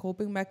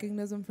coping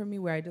mechanism for me,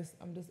 where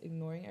I'm just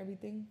ignoring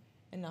everything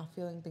and not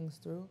feeling things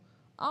through.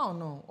 I don't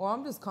know. Or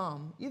I'm just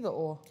calm. Either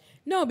or.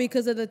 No,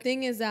 because the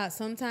thing is that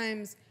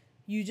sometimes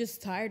you're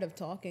just tired of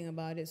talking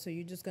about it, so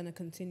you're just going to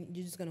continue.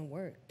 You're just going to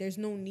work. There's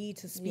no need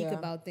to speak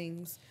about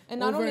things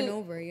and over and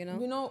over, you know?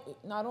 You know,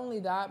 not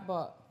only that,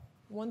 but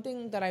one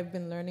thing that I've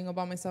been learning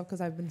about myself, because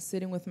I've been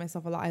sitting with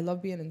myself a lot. I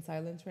love being in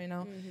silence right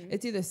now.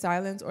 It's either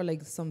silence or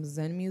like some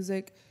Zen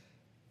music.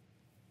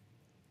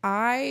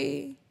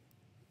 I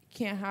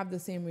can't have the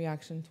same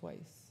reaction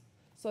twice.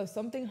 So if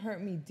something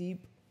hurt me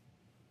deep,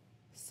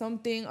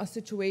 a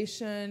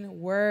situation,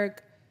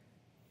 work,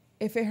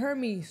 if it hurt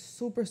me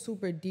super,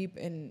 super deep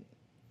in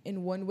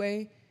one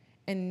way,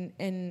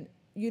 and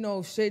you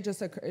know, shit just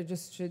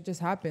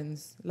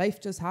happens. Life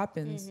just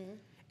happens.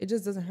 It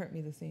just doesn't hurt me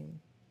the same.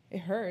 It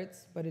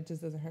hurts, but it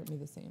just doesn't hurt me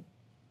the same.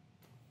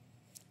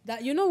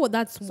 That, you know what,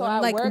 that's so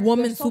one like work,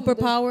 woman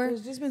superpower.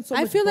 There's just been so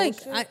I much feel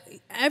bullshit.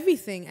 like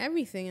everything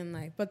in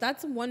life, but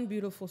that's one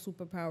beautiful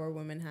superpower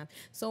women have.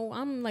 So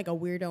I'm like a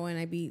weirdo, and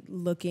I be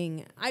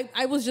looking.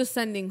 I was just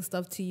sending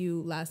stuff to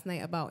you last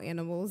night about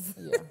animals,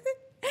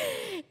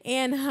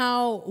 and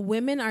how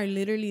women are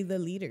literally the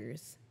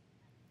leaders,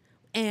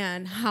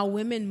 and how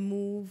women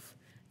move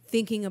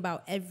thinking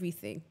about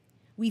everything.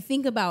 We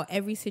think about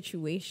every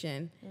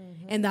situation,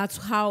 and that's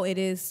how it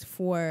is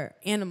for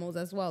animals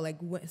as well. Like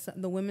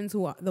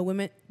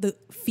the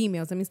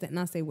females. Let me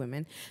not say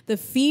women. The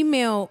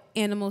female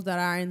animals that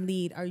are in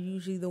lead are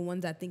usually the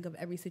ones that think of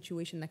every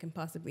situation that can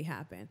possibly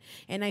happen.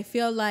 And I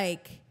feel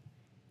like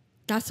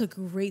that's a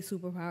great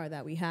superpower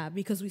that we have,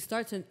 because we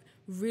start to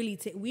really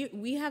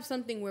we have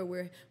something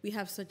where we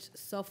have such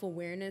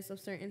self-awareness of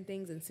certain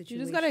things and situations. You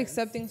just gotta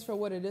accept things for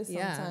what it is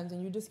sometimes,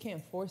 and you just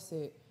can't force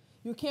it.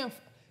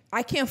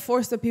 I can't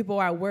force the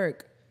people at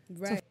work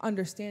to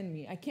understand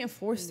me. I can't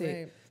force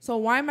it. So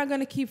why am I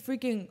going to keep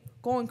freaking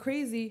going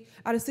crazy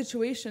at a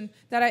situation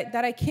that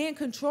I can't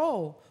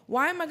control?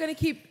 Why am I going to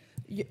keep...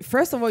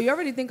 First of all, you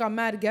already think I'm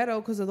mad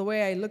ghetto because of the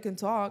way I look and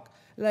talk.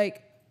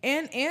 Like,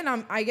 and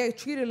I get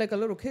treated like a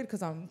little kid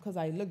because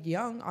I look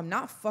young. I'm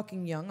not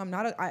fucking young. I'm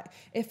not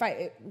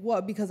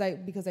because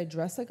I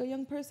dress like a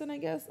young person, I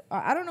guess.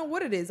 I don't know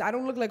what it is. I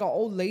don't look like an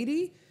old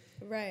lady.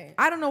 Right.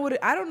 I don't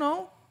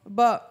know,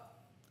 but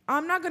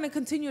I'm not going to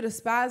continue to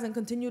spaz and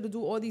continue to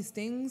do all these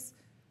things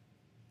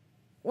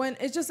when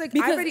it's just like,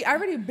 I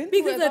already been through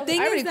it. Because the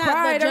thing is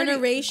that the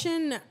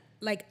generation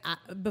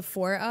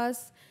before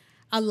us,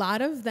 a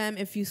lot of them,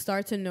 if you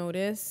start to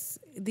notice,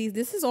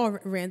 this is all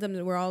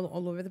random, we're all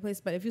over the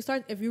place, but if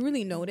you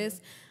really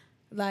notice,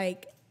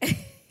 like,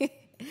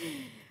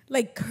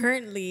 like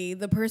currently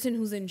the person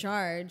who's in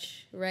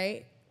charge,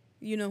 right?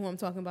 You know who I'm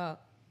talking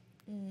about.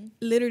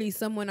 Literally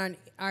someone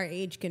our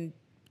age can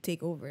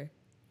take over.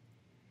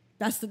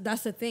 That's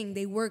the thing.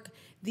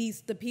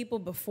 The people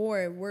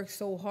before work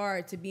so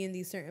hard to be in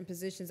these certain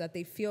positions that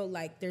they feel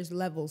like there's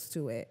levels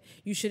to it.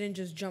 You shouldn't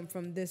just jump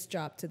from this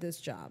job to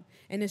this job.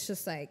 And it's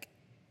just like,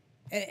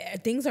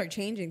 things are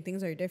changing.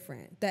 Things are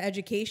different. The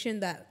education,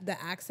 the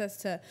access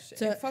to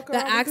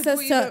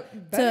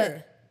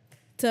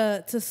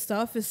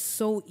stuff is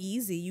so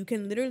easy. You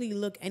can literally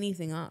look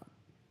anything up.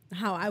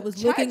 How I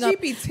was looking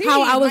up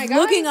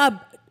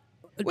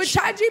with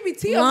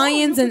ChatGPT,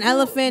 lions and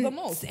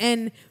elephants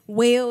and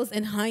whales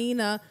and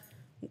hyena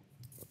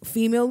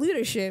female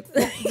leadership.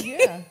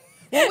 Yeah.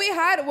 When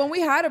we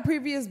had a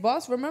previous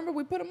boss, remember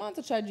we put him on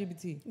to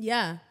ChatGPT.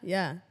 Yeah.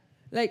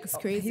 Like, it's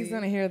crazy. He's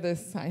gonna hear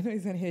this. I know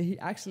he's gonna hear. He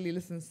actually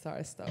listens to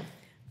our stuff.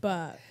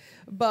 But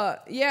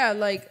yeah,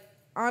 like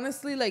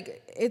honestly,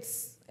 like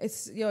it's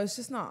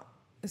just not.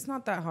 It's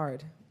not that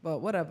hard. But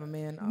whatever,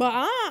 man. But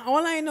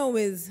all I know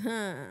is,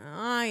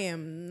 I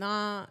am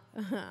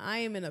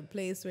in a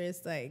place where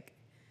it's like,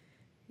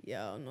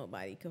 yo,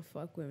 nobody could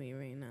fuck with me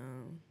right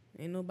now.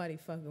 Ain't nobody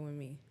fucking with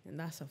me. And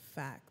that's a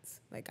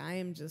fact. Like, I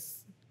am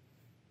just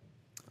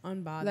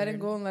unbothered. Letting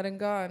go and letting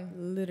God.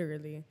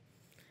 Literally.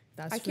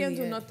 I can't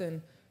do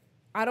nothing.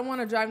 I don't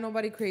want to drive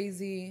nobody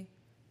crazy.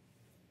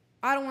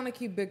 I don't want to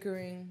keep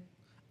bickering.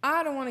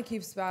 I don't want to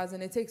keep spazzing.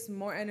 It takes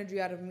more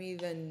energy out of me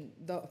than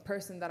the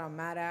person that I'm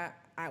mad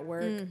at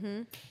work.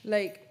 Mm-hmm.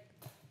 Like,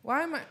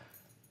 why am I?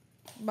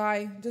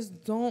 Bye.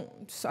 Just don't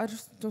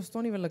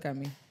even look at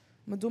me. I'm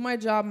gonna do my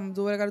job. I'm gonna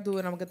do what I gotta do,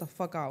 and I'm gonna get the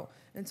fuck out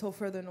until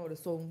further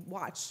notice. So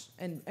watch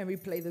and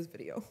replay this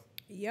video.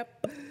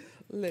 Yep.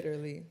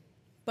 Literally.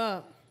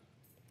 But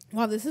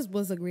wow, this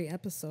was a great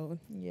episode.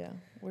 Yeah,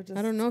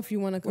 I don't know if you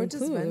want to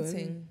conclude. We're just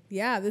venting.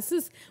 Yeah,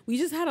 we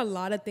just had a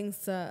lot of things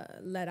to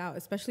let out,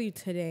 especially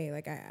today.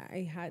 Like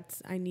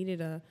I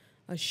needed a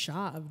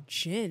shot of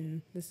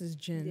gin. This is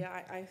gin.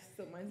 Yeah,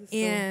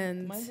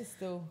 mine's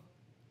still.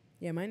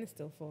 Yeah, mine is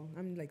still full.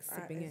 I'm like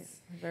sipping it.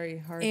 Very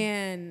hard.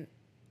 And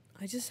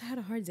I just had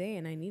a hard day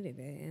and I needed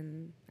it,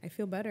 and I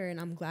feel better, and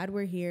I'm glad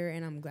we're here,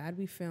 and I'm glad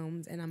we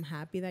filmed, and I'm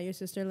happy that your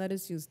sister let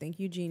us use. Thank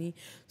you, Jeannie,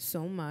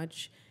 so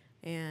much.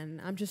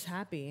 And I'm just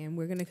happy, and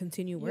we're gonna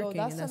continue working.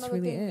 That's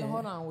really it.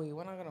 Hold on,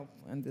 we're not gonna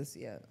end this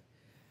yet.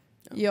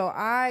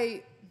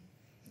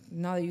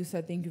 Now that you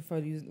said thank you for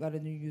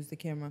letting you use the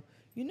camera,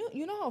 you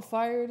know how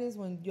fire it is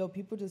when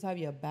people just have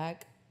your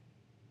back.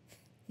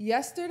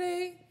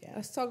 Yesterday,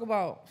 let's talk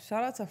about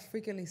shout out to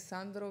freaking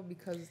Lisandro,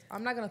 because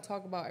I'm not gonna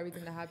talk about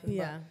everything that happened.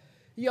 Yeah.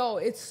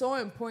 But, it's so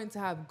important to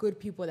have good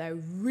people that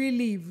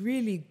really,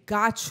 really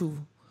got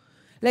you,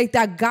 like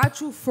that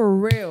got you for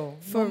real,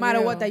 no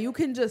matter what. That you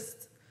can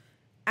just.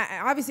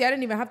 Obviously, I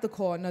didn't even have to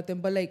call or nothing,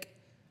 but like,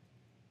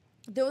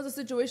 there was a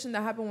situation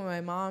that happened with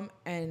my mom,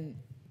 and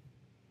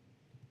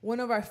one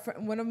of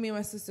me and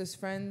my sister's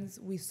friends,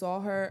 we saw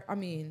her.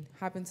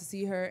 Happened to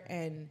see her,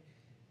 and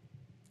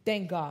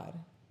thank God,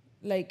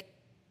 like,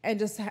 and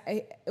just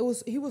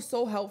he was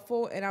so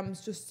helpful, and I'm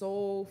just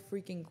so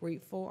freaking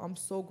grateful. I'm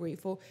so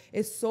grateful.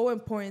 It's so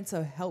important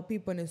to help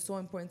people, and it's so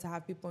important to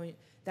have people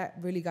that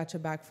really got your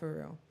back for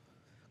real.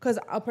 Because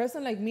a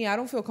person like me, I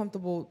don't feel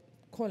comfortable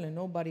calling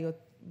nobody or.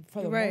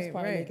 For the most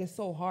part, like, it's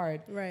so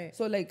hard. Right.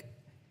 So like,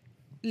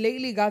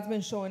 lately God's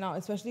been showing out,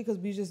 especially because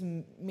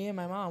me and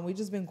my mom, we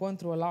just been going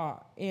through a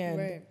lot,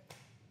 and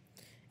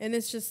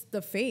it's just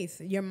the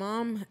faith. Your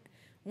mom.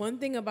 One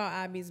thing about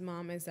Abby's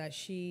mom is that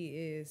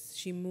she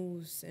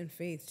moves in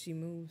faith. She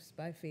moves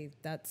by faith.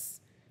 That's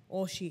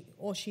all she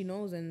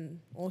knows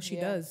and all she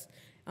does.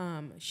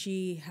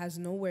 She has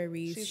no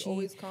worries. She's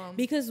always calm.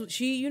 Because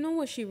you know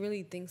what she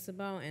really thinks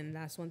about, and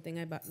that's one thing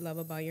I love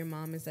about your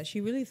mom, is that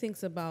she really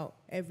thinks about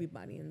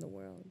everybody in the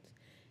world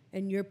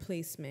and your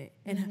placement.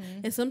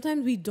 And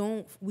sometimes we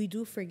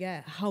do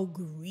forget how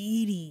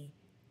greedy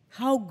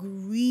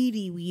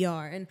we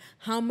are, and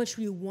how much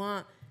we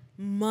want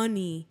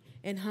money,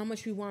 and how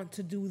much we want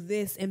to do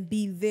this and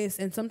be this.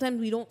 And sometimes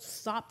we don't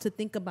stop to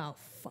think about,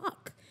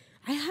 fuck,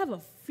 I have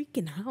a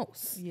freaking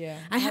house. Yeah.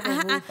 I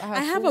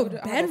have a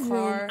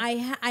bedroom.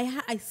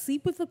 I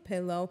sleep with a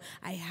pillow.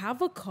 I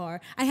have a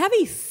car. I have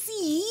a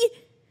sea.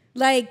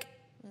 Like,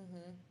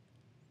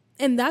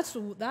 and that's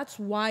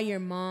why your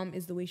mom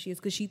is the way she is,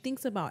 because she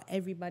thinks about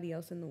everybody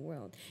else in the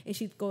world, and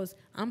she goes,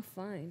 I'm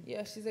fine.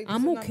 Yeah, she's like,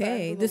 I'm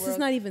okay. This is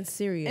not even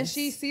serious. And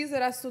she sees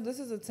it as, so this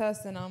is a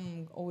test, and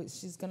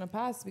she's gonna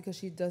pass, because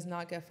she does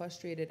not get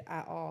frustrated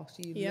at all.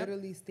 She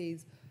literally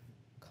stays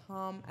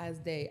calm as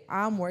day.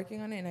 I'm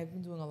working on it, and I've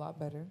been doing a lot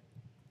better.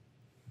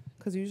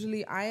 Because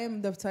usually I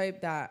am the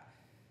type that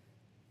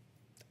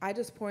I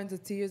just pour into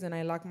tears and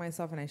I lock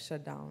myself and I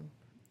shut down.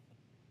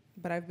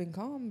 But I've been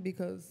calm,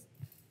 because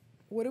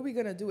what are we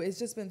gonna do? It's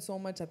just been so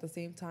much at the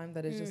same time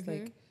that it's just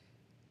like,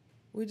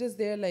 we're just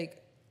there.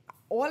 Like,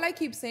 all I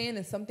keep saying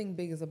is something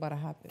big is about to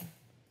happen.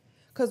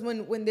 Because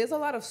when there's a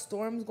lot of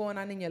storms going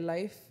on in your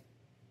life,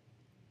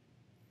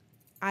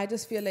 I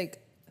just feel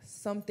like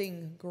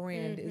something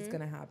grand is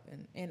gonna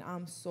happen, and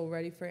I'm so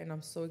ready for it, and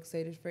I'm so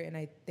excited for it, and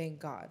I thank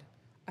God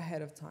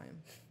ahead of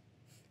time.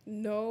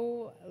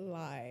 No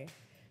lie.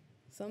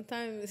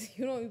 Sometimes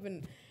you don't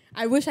even.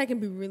 I wish I can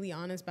be really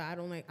honest, but I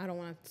don't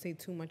want to say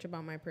too much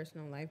about my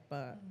personal life.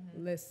 But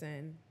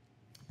listen,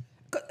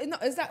 no,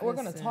 it's that we're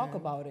gonna talk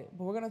about it,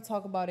 but we're gonna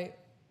talk about it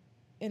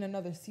in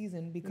another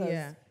season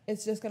because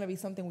it's just gonna be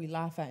something we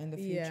laugh at in the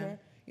future.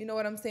 You know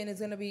what I'm saying?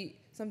 It's gonna be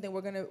something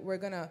we're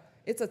gonna.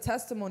 It's a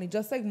testimony,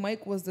 just like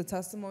Mike was the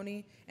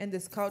testimony, and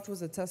this couch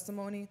was a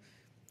testimony.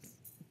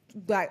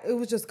 That it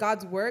was just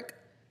God's work.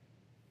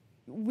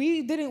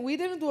 We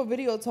didn't do a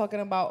video talking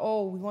about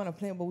we want a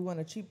plant, but we want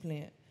a cheap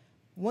plant.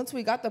 Once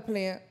we got the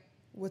plant,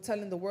 we're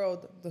telling the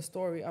world the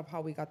story of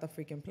how we got the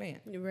freaking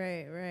plant.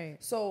 Right.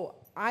 So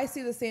I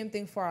see the same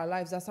thing for our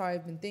lives. That's how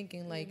I've been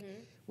thinking. Like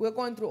we're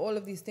going through all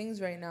of these things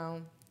right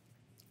now.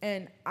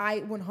 And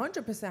I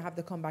 100% have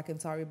to come back and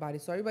tell everybody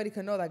so everybody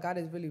can know that God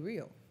is really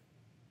real.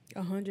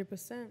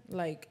 100%.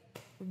 Like,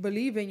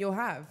 believe and you'll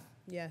have.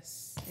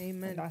 Yes.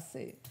 Amen. And that's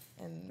it.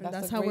 And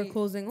that's how we're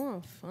closing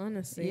off,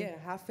 honestly. Yeah.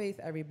 Have faith,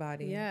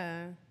 everybody.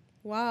 Yeah.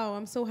 Wow.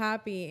 I'm so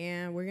happy.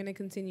 And we're going to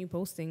continue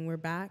posting. We're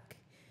back.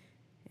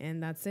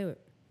 And that's it.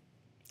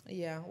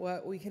 Yeah.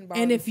 Well, we can borrow.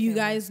 And if you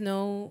guys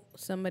know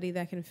somebody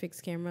that can fix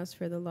cameras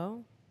for the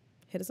low,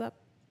 hit us up.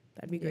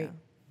 That'd be great.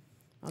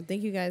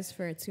 Thank you guys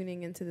for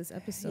tuning into this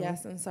episode.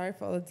 Yes, and sorry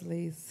for all the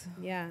delays.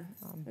 Yeah.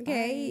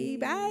 Okay,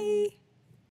 bye.